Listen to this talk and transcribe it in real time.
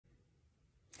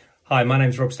Hi, my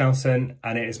name's Rob Snelson,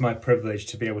 and it is my privilege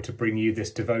to be able to bring you this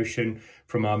devotion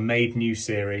from our Made New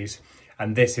series,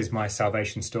 and this is my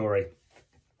salvation story.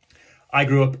 I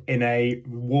grew up in a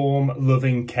warm,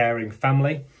 loving, caring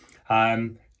family,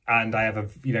 and I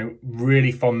have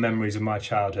really fond memories of my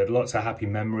childhood. Lots of happy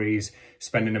memories,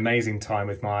 spending amazing time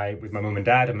with my mum and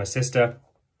dad and my sister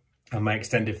and my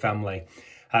extended family.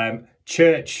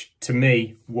 Church to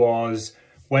me was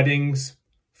weddings,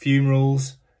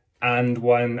 funerals, and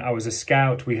when I was a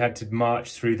scout, we had to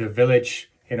march through the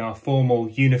village in our formal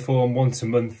uniform once a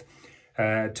month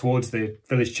towards the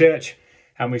village church.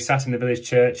 And we sat in the village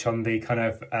church on the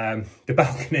the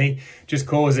balcony, just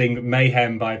causing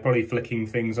mayhem by probably flicking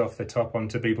things off the top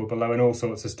onto people below and all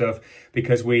sorts of stuff,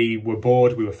 because we were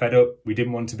bored, we were fed up, we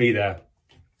didn't want to be there.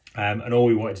 And all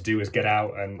we wanted to do was get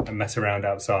out and mess around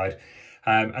outside.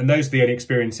 And those are the only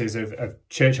experiences of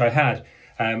church I had.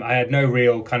 I had no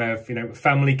real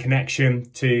family connection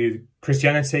to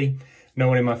Christianity. No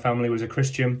one in my family was a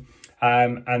Christian.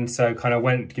 And so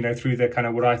went, through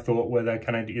the what I thought were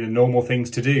the normal things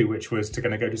to do, which was to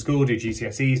go to school, do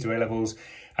GCSEs, do A-levels.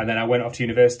 And then I went off to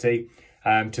university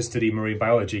to study marine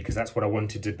biology, because that's what I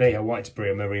wanted to be. I wanted to be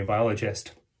a marine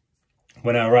biologist.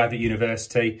 When I arrived at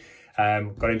university,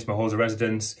 got into my halls of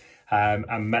residence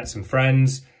and met some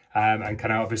friends and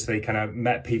obviously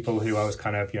met people who I was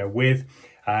with.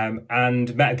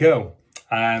 And met a girl,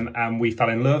 and we fell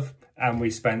in love, and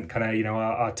we spent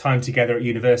our time together at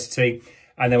university.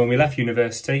 And then when we left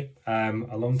university,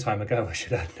 a long time ago, I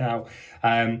should add now,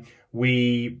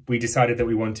 we decided that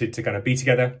we wanted to be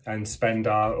together and spend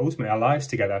ultimately our lives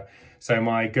together. So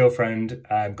my girlfriend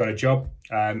got a job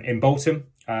in Bolton,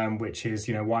 which is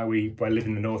why I live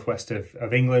in the northwest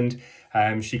of England.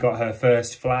 She got her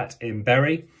first flat in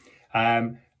Bury.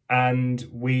 And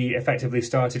we effectively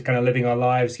started living our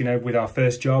lives, with our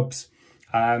first jobs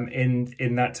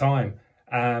in that time.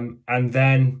 And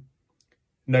then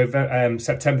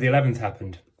September the 11th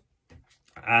happened.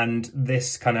 And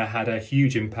this had a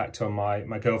huge impact on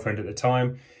my girlfriend at the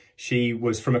time. She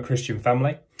was from a Christian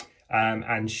family,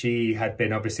 and she had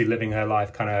been obviously living her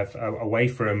life away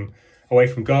from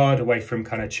God, away from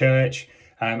church.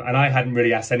 And I hadn't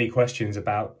really asked any questions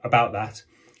about that.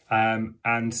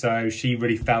 And so she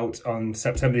really felt on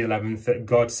September the 11th that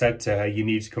God said to her, you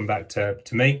need to come back to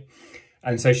me.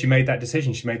 And so she made that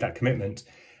decision, she made that commitment.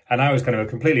 And I was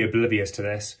completely oblivious to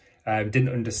this, didn't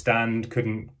understand,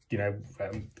 couldn't,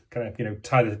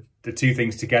 tie the two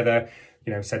things together,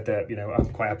 said that,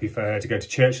 I'm quite happy for her to go to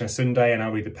church on a Sunday and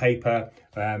I'll read the paper,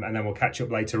 and then we'll catch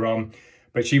up later on.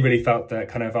 But she really felt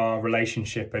that our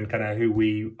relationship and who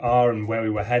we are and where we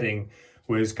were heading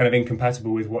was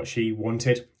incompatible with what she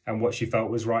wanted and what she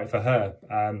felt was right for her.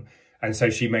 And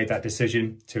so she made that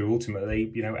decision to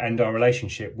ultimately, end our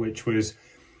relationship, which was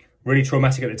really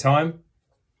traumatic at the time,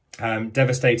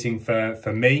 devastating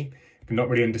for me, not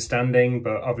really understanding,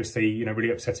 but obviously, really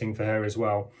upsetting for her as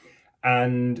well.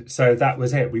 And so that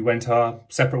was it. We went our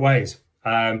separate ways.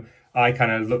 I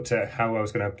looked at how I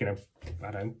was going to,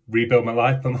 rebuild my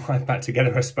life, put my life back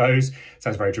together, I suppose.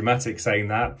 Sounds very dramatic saying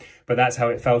that, but that's how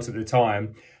it felt at the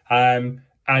time.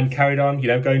 And carried on,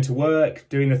 going to work,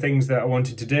 doing the things that I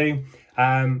wanted to do.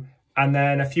 And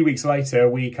then a few weeks later,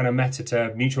 we met at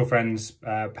a mutual friend's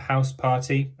house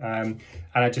party. And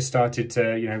I just started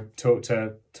to, talk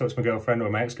to my girlfriend, or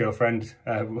my ex-girlfriend,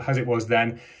 as it was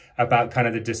then, about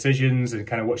the decisions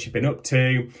and what she'd been up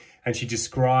to. And she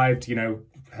described,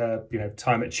 her,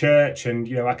 time at church. And,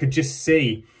 I could just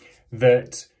see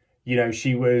that,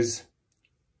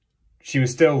 she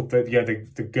was still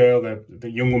the girl,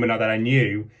 the young woman that I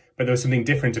knew, but there was something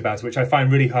different about it, which I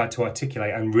find really hard to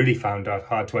articulate, and really found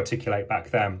hard to articulate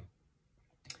back then.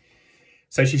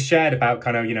 So she shared about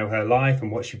her life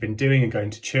and what she'd been doing and going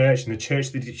to church, and the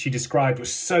church that she described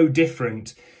was so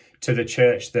different to the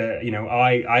church that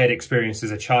I had experienced as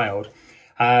a child.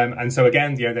 And so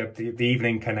again, the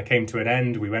evening came to an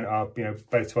end. We went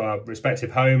both to our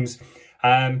respective homes.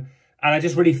 And I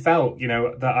just really felt,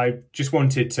 that I just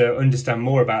wanted to understand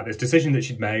more about this decision that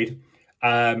she'd made,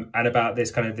 and about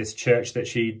this this church that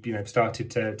she'd,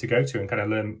 started to go to and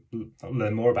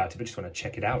learn more about it, but just want to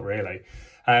check it out, really.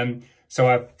 So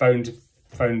I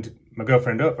phoned my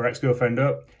girlfriend up, or ex-girlfriend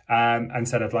up, and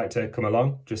said I'd like to come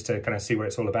along just to see what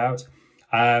it's all about.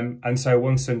 And so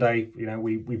one Sunday,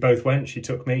 we both went. She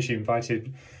took me, she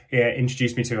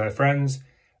introduced me to her friends,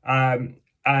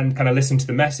 and listened to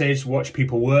the message, watched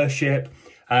people worship.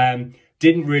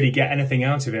 Didn't really get anything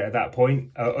out of it at that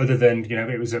point, other than,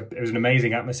 it was an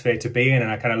amazing atmosphere to be in.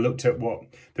 And I looked at what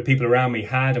the people around me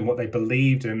had and what they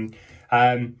believed, and,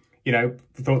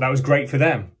 thought that was great for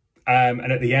them. And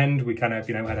at the end, we kind of,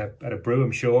 had a brew,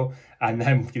 I'm sure. And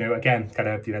then, again, kind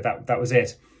of, that was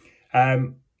it.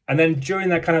 And then during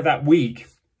that week,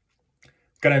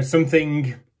 kind of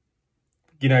something,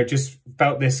 just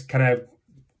felt this kind of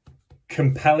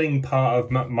compelling part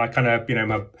of my kind of,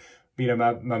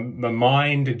 my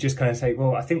mind, and just kind of say,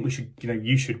 well, I think we should,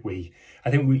 you should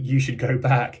go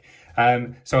back.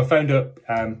 So I phoned up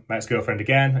my ex-girlfriend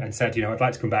again and said, I'd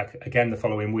like to come back again the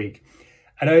following week.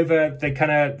 And over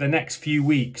the next few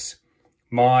weeks,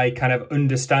 my kind of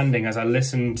understanding, as I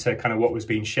listened to kind of what was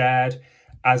being shared,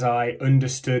 as I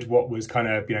understood what was kind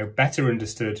of, better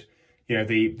understood,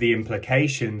 the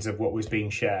implications of what was being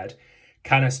shared,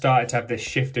 kind of started to have this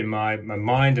shift in my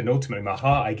mind and ultimately my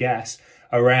heart, I guess,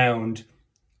 around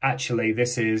actually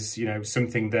this is,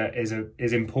 something that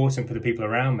is important for the people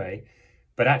around me,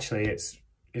 but actually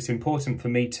it's important for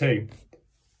me too.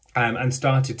 And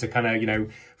started to kind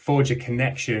of, forge a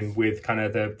connection with kind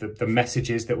of the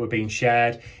messages that were being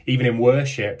shared, even in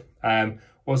worship.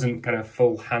 Wasn't kind of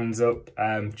full hands up,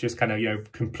 just kind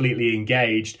of, completely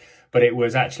engaged, but it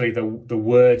was actually the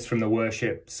words from the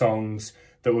worship songs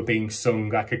that were being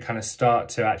sung. I could kind of start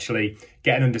to actually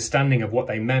get an understanding of what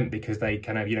they meant, because they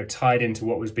kind of, tied into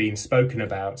what was being spoken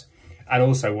about. And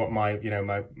also what my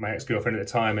ex-girlfriend at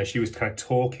the time, as she was kind of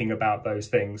talking about those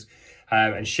things,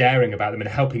 and sharing about them and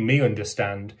helping me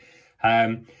understand.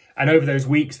 And over those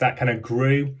weeks, that kind of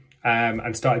grew,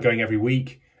 and started going every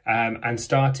week, and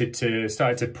started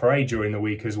to pray during the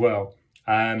week as well.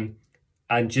 And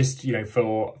just,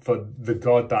 for the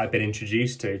God that I've been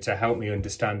introduced to help me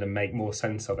understand and make more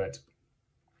sense of it.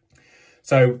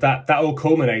 So that all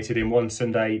culminated in one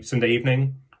Sunday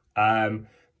evening.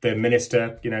 The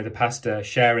minister, the pastor,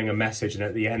 sharing a message, and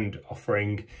at the end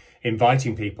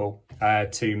inviting people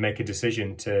to make a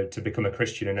decision to become a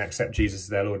Christian and accept Jesus as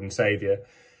their Lord and Saviour.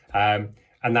 And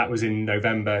that was in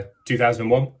November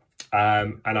 2001.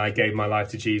 And I gave my life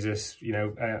to Jesus,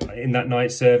 in that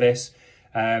night service.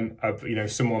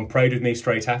 Someone prayed with me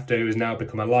straight after, who has now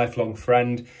become a lifelong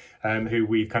friend, who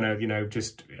we've kind of,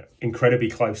 just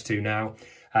incredibly close to now.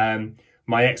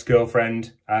 My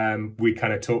ex-girlfriend, we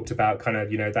kind of talked about kind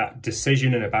of, that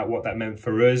decision and about what that meant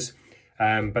for us.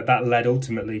 But that led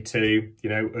ultimately to,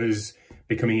 us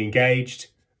becoming engaged,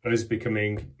 us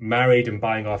becoming married and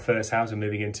buying our first house and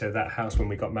moving into that house when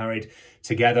we got married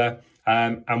together.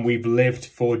 And we've lived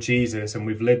for Jesus, and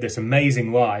we've lived this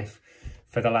amazing life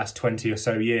for the last 20 or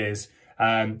so years.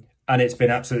 And it's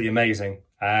been absolutely amazing.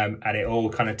 And it all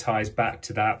kind of ties back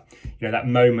to that, that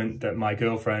moment that my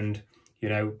girlfriend,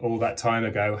 all that time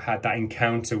ago, had that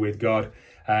encounter with God.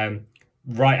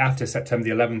 Right after September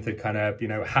the 11th had kind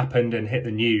of, happened and hit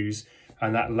the news,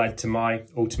 and that led to my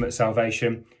ultimate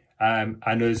salvation,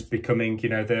 and us becoming,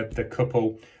 the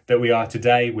couple that we are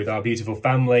today, with our beautiful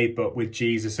family, but with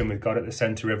Jesus and with God at the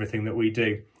center of everything that we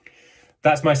do.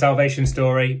 That's my salvation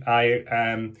story.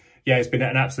 It's been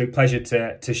an absolute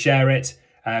pleasure to share it.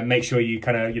 Make sure you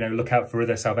kind of, look out for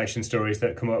other salvation stories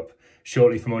that come up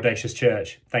shortly from Audacious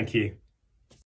Church. Thank you.